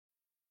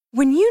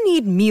When you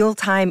need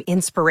mealtime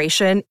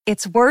inspiration,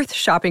 it's worth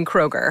shopping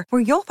Kroger,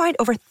 where you'll find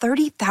over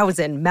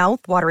 30,000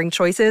 mouth-watering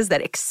choices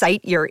that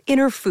excite your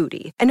inner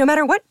foodie. And no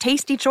matter what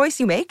tasty choice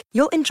you make,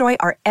 you'll enjoy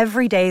our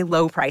everyday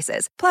low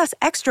prices, plus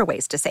extra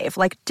ways to save,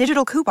 like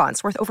digital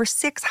coupons worth over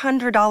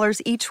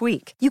 $600 each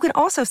week. You can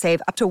also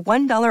save up to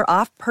 $1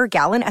 off per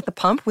gallon at the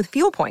pump with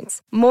fuel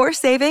points. More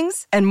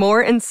savings and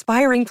more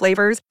inspiring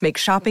flavors make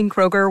shopping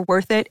Kroger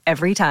worth it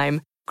every time.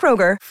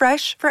 Kroger,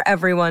 fresh for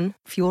everyone.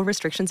 Fuel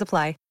restrictions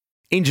apply.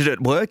 Injured at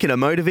work in a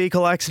motor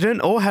vehicle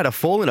accident or had a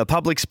fall in a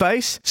public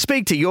space?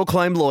 Speak to Your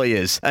Claim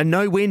Lawyers, a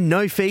no-win,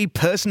 no-fee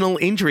personal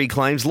injury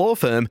claims law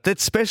firm that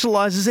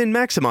specialises in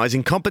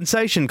maximising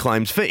compensation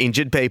claims for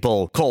injured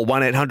people. Call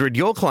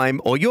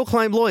 1-800-YOUR-CLAIM or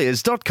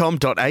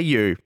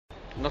yourclaimlawyers.com.au.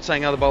 I'm not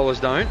saying other bowlers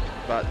don't,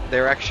 but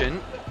their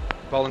action.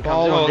 Boland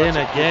comes Boland in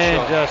that's a good again,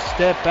 shot. just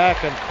stepped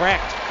back and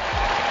cracked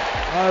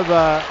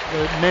over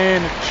the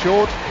man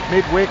short,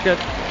 mid-wicket,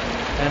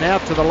 and out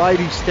to the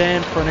ladies'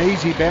 stand for an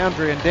easy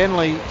boundary. And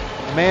Denley,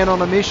 man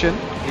on a mission.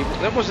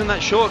 That wasn't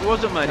that short,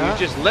 was it, mate? No. He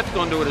just leapt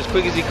onto it as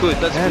quick as he could.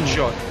 That's a good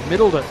shot.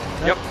 Middled it.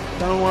 Yep.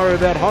 Don't worry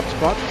about hot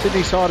spot.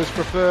 Sydney siders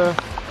prefer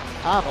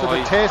after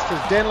the test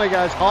as Denley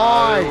goes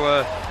high.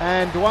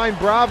 And Dwayne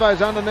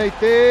Bravo's underneath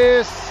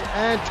this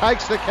and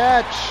takes the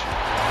catch.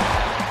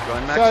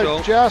 Dwayne Maxwell.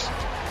 So just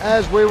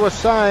as we were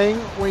saying,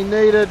 we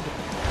needed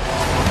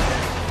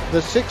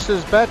the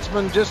Sixers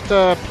batsmen just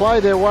to play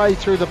their way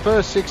through the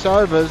first 6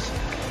 overs,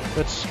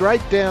 but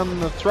straight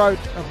down the throat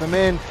of the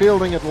man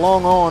fielding it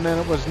long on,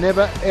 and it was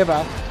never,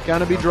 ever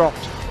going to be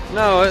dropped.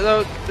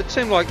 No, it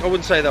seemed like, I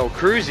wouldn't say they were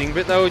cruising,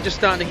 but they were just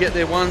starting to get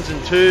their ones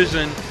and twos,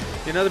 and,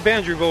 you know, the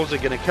boundary balls are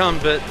going to come,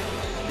 but,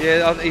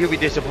 yeah, I think he'll be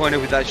disappointed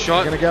with that shot.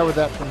 I'm going to go with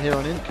that from here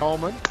on in.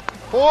 Coleman.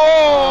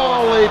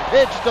 Holy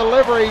pitch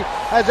delivery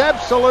has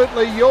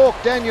absolutely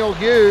yorked Daniel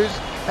Hughes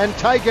and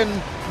taken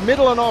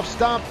middle and off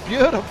stump.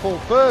 Beautiful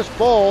first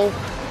ball.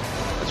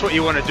 That's what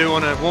you want to do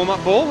on a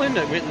warm-up ball, isn't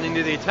it? Getting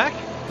into the attack.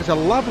 It's a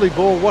lovely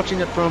ball watching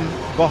it from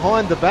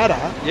behind the batter.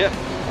 Yep.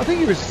 I think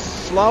he was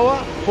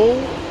slower,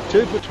 full,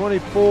 2 for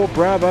 24.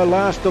 Bravo,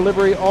 last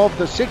delivery of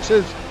the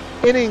Sixers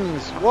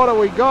innings. What have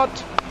we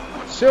got?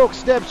 Silk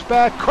steps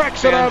back,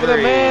 cracks it over the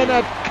man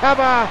at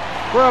cover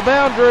for a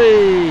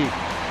boundary.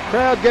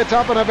 Crowd gets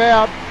up and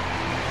about,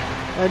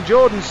 and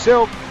Jordan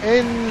Silk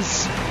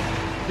ends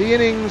the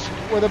innings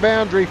with a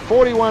boundary.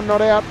 41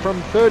 not out from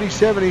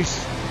 37.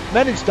 He's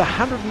managed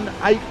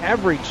 108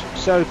 average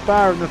so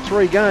far in the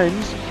 3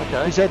 games.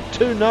 Okay. He's had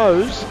 2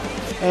 no's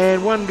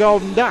and 1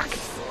 golden duck.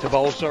 To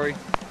bowl, sorry.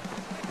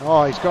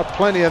 Oh, he's got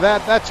plenty of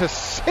that. That's a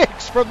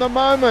 6 from the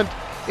moment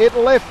it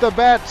left the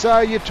bat. So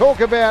you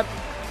talk about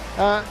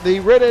the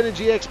Red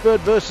Energy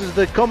expert versus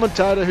the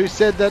commentator who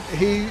said that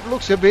he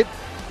looks a bit,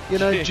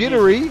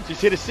 jittery.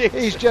 Just hit a 6.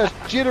 He's just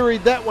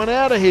jitteried that one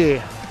out of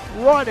here.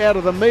 Right out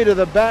of the meat of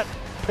the bat.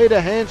 Peter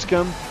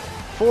Hanscom,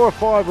 4 or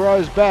 5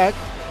 rows back.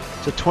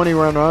 It's a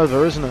 20-run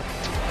over, isn't it?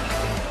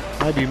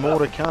 Maybe more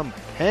to come.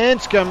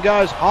 Hanscom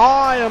goes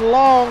high and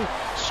long,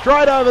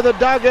 straight over the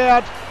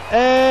dugout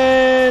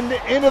and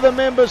into the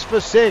members for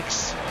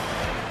 6.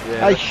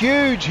 Yeah. A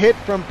huge hit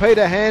from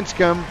Peter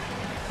Hanscom,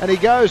 and he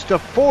goes to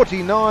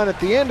 49 at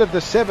the end of the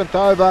 7th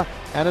over,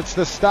 and it's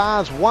the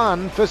Stars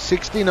 1 for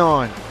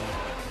 69.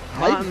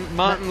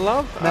 Martin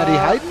Love. Matty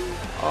Hayden?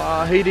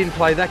 He didn't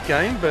play that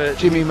game, but...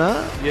 Jimmy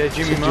Marr? Yeah,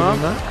 Jimmy Marr.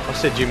 I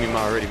said Jimmy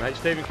Marr already, mate.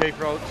 Stephen O'Keefe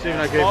runs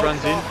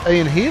in.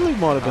 Ian Healy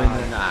might have been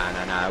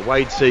there. No.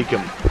 Wade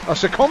Seacombe.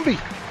 Succombi.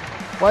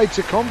 Wade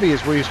Succombi,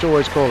 as we used to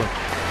always call him.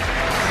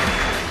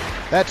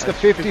 That's the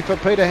 50 for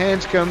Peter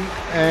Hanscom,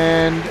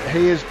 and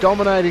he is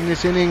dominating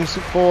this innings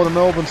for the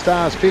Melbourne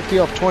Stars. 50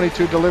 off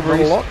 22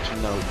 deliveries. Not a lot?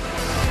 No.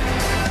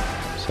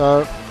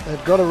 So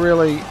they've got to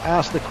really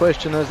ask the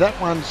question, as that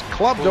one's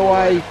clubbed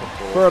away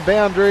for a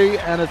boundary,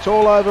 and it's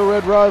all over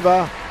Red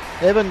Rover.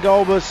 Evan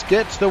Golbus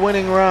gets the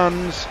winning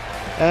runs,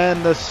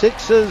 and the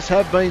Sixers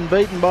have been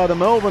beaten by the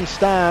Melbourne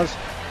Stars.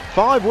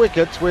 5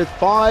 wickets with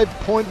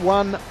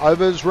 5.1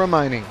 overs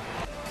remaining.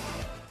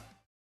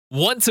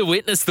 Want to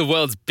witness the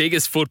world's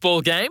biggest football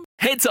game?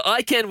 Head to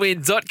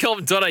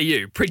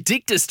iCanWin.com.au,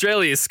 predict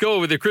Australia's score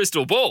with a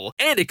crystal ball,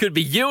 and it could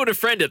be you and a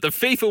friend at the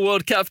FIFA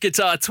World Cup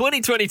Qatar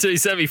 2022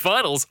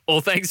 semi-finals,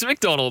 all thanks to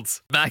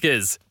McDonald's.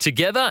 Maccas,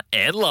 together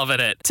and loving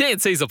it.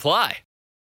 TNCs apply.